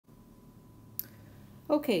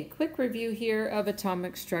Okay, quick review here of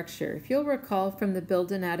atomic structure. If you'll recall from the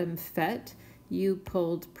Build an Atom PhET, you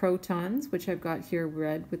pulled protons, which I've got here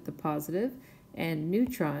red with the positive, and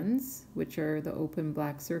neutrons, which are the open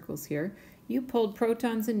black circles here. You pulled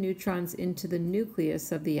protons and neutrons into the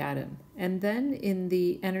nucleus of the atom. And then in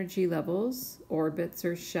the energy levels, orbits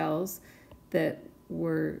or shells that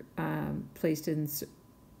were placed in,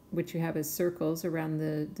 which you have as circles around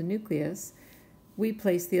the nucleus, we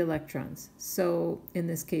place the electrons. So in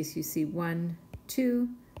this case, you see 1, 2,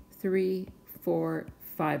 3, 4,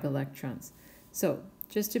 5 electrons. So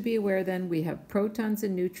just to be aware then, we have protons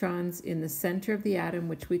and neutrons in the center of the atom,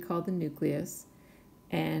 which we call the nucleus.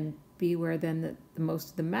 And be aware then that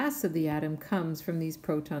most of the mass of the atom comes from these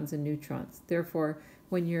protons and neutrons. Therefore,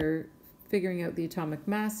 when you're figuring out the atomic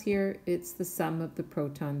mass here, it's the sum of the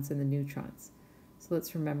protons and the neutrons. So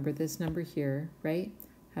let's remember this number here, right?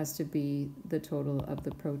 Has to be the total of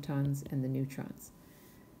the protons and the neutrons.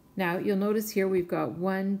 Now you'll notice here we've got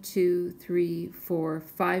 1, 2, 3, 4,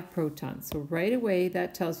 5 protons. So right away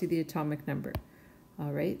that tells you the atomic number.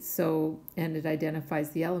 All right, so, and it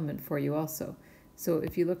identifies the element for you also. So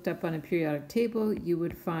if you looked up on a periodic table, you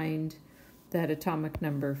would find that atomic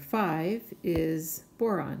number 5 is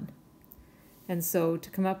boron. And so to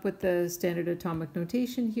come up with the standard atomic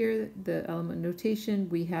notation here, the element notation,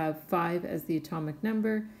 we have 5 as the atomic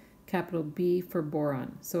number, capital B for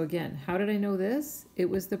boron. So again, how did I know this? It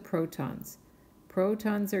was the protons.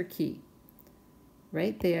 Protons are key,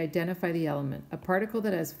 right? They identify the element. A particle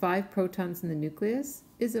that has 5 protons in the nucleus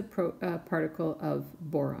is a particle of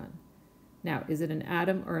boron. Now, is it an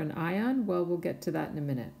atom or an ion? Well, we'll get to that in a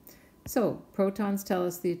minute. So protons tell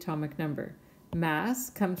us the atomic number. Mass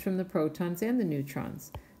comes from the protons and the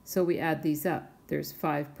neutrons. So we add these up. There's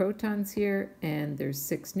 5 protons here and there's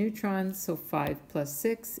 6 neutrons. So 5 plus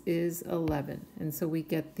 6 is 11. And so we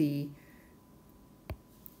get the,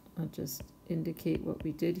 I'll just indicate what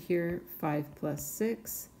we did here, 5 plus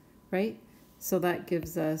 6, right? So that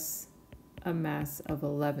gives us a mass of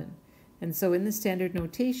 11. And so in the standard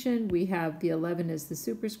notation, we have the 11 as the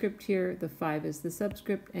superscript here, the 5 is the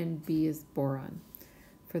subscript, and B is boron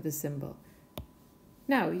for the symbol.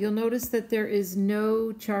 Now, you'll notice that there is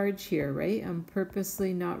no charge here, right? I'm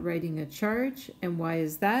purposely not writing a charge. And why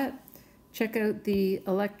is that? Check out the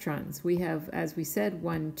electrons. We have, as we said,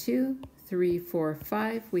 1, 2, 3, 4,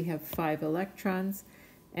 5. We have 5 electrons.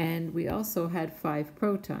 And we also had 5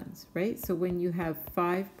 protons, right? So when you have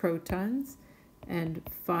 5 protons and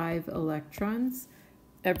 5 electrons,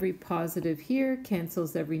 every positive here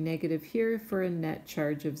cancels every negative here for a net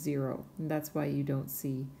charge of 0. And that's why you don't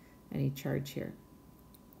see any charge here.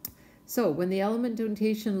 So when the element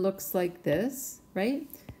notation looks like this, right?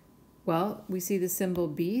 Well, we see the symbol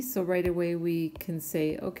B, so right away we can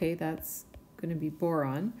say, okay, that's going to be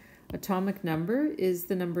boron. Atomic number is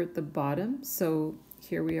the number at the bottom, so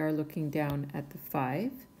here we are looking down at the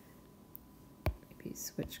 5. Maybe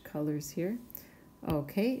switch colors here.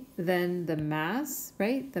 Okay, then the mass,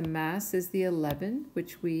 right? The mass is the 11,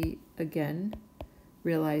 which we, again,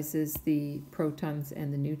 realize is the protons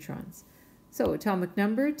and the neutrons. So atomic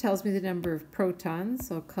number tells me the number of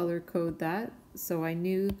protons. I'll color code that. So I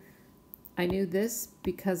knew this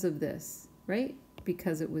because of this, right?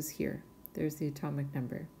 Because it was here. There's the atomic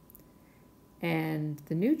number. And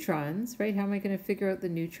the neutrons, right? How am I going to figure out the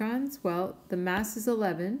neutrons? Well, the mass is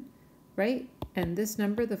 11, right? And this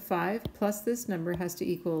number, the 5, plus this number has to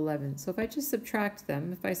equal 11. So if I just subtract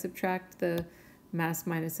them, if I subtract the mass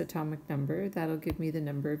minus atomic number, that'll give me the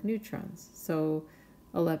number of neutrons. So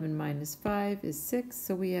 11 minus 5 is 6,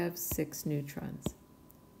 so we have 6 neutrons.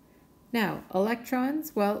 Now,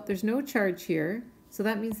 electrons, well, there's no charge here, so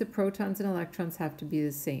that means the protons and electrons have to be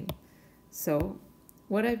the same. So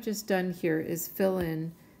what I've just done here is fill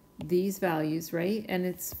in these values, right? And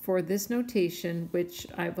it's for this notation, which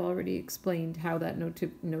I've already explained how that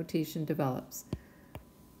notation develops,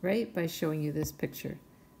 right? By showing you this picture.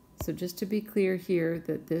 So just to be clear here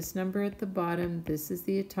that this number at the bottom, this is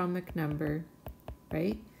the atomic number,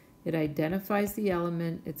 right? It identifies the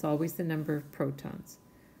element. It's always the number of protons.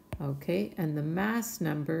 Okay, and the mass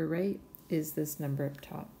number, right, is this number up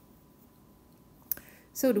top.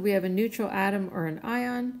 So do we have a neutral atom or an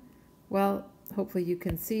ion? Well, hopefully you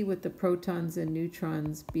can see with the protons and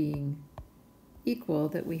neutrons being equal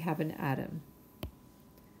that we have an atom.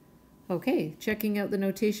 Okay, checking out the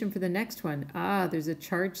notation for the next one. Ah, there's a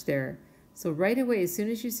charge there. So right away, as soon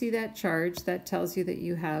as you see that charge, that tells you that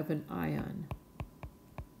you have an ion.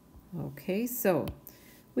 Okay, so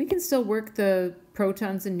we can still work the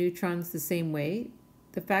protons and neutrons the same way.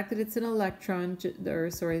 The fact that it's an electron,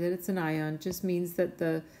 that it's an ion, just means that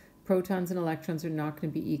the protons and electrons are not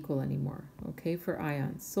going to be equal anymore, okay, for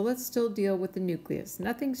ions. So let's still deal with the nucleus.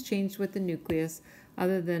 Nothing's changed with the nucleus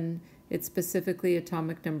other than it's specifically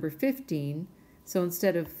atomic number 15. So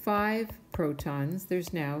instead of 5 protons,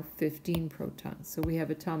 there's now 15 protons. So we have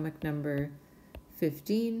atomic number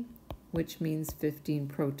 15, which means 15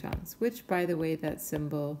 protons, which, by the way, that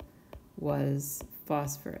symbol was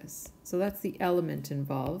phosphorus. So that's the element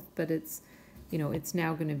involved, but it's, it's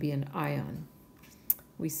now going to be an ion.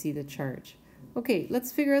 We see the charge. Okay,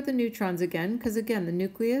 let's figure out the neutrons again, because again, the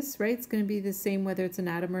nucleus, right, it's going to be the same whether it's an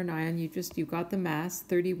atom or an ion. You got the mass,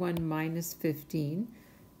 31 minus 15,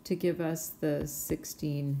 to give us the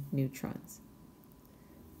 16 neutrons.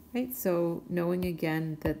 Right, so knowing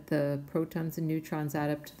again that the protons and neutrons add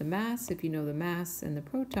up to the mass, if you know the mass and the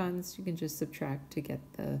protons, you can just subtract to get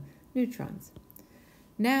the neutrons.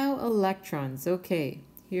 Now electrons. Okay,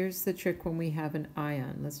 here's the trick when we have an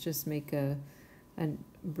ion. Let's just make a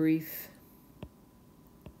brief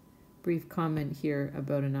comment here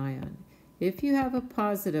about an ion. If you have a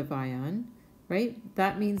positive ion, right,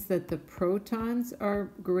 that means that the protons are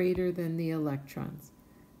greater than the electrons.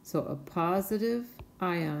 So a positive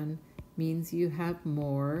ion means you have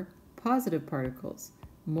more positive particles,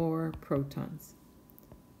 more protons.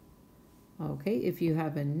 Okay, if you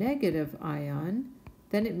have a negative ion,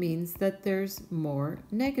 then it means that there's more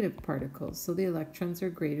negative particles. So the electrons are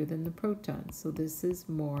greater than the protons. So this is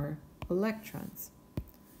more electrons.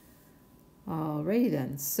 Alrighty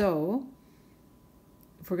then, so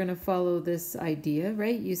if we're going to follow this idea,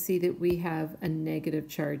 right, you see that we have a negative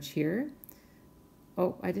charge here.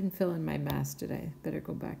 Oh, I didn't fill in my mass, did I? Better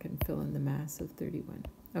go back and fill in the mass of 31.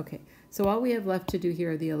 Okay, so all we have left to do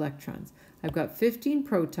here are the electrons. I've got 15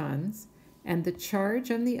 protons, and the charge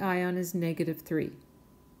on the ion is -3.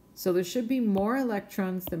 So there should be more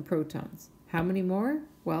electrons than protons. How many more?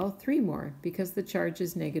 Well, 3 more, because the charge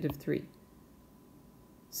is -3.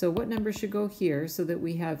 So what number should go here so that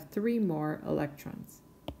we have 3 more electrons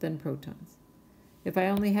than protons? If I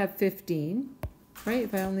only have 15, right,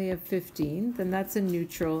 if I only have 15, then that's a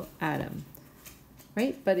neutral atom,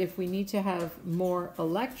 right? But if we need to have more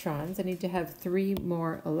electrons, I need to have 3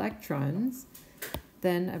 more electrons,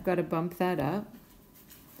 then I've got to bump that up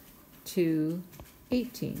to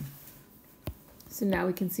 18. So now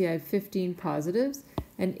we can see I have 15 positives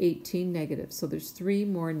and 18 negatives. So there's 3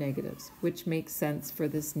 more negatives, which makes sense for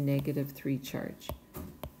this -3 charge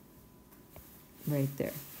right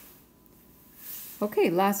there. Okay,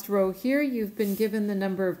 last row here, you've been given the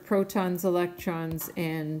number of protons, electrons,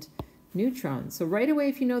 and neutrons. So right away,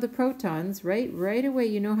 if you know the protons, right away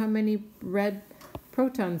you know how many red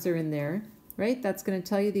protons are in there, right? That's going to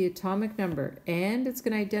tell you the atomic number, and it's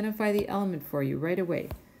going to identify the element for you right away.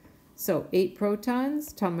 So 8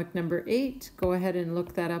 protons, atomic number 8. Go ahead and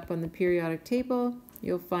look that up on the periodic table.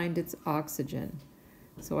 You'll find it's oxygen.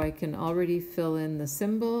 So I can already fill in the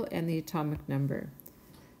symbol and the atomic number.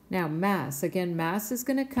 Now mass, again, mass is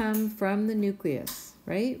going to come from the nucleus,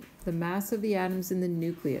 right? The mass of the atoms in the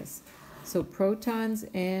nucleus. So protons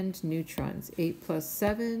and neutrons, 8 plus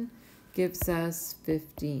 7 gives us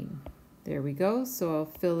 15. There we go, so I'll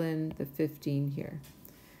fill in the 15 here.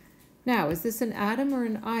 Now, is this an atom or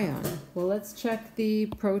an ion? Well, let's check the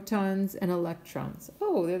protons and electrons.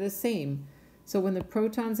 Oh, they're the same. So when the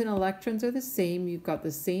protons and electrons are the same, you've got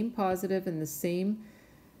the same positive and the same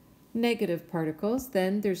negative particles,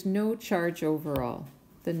 then there's no charge overall.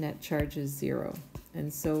 The net charge is 0.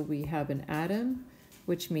 And so we have an atom,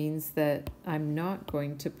 which means that I'm not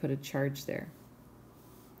going to put a charge there.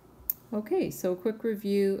 Okay, so a quick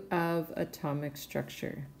review of atomic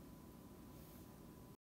structure.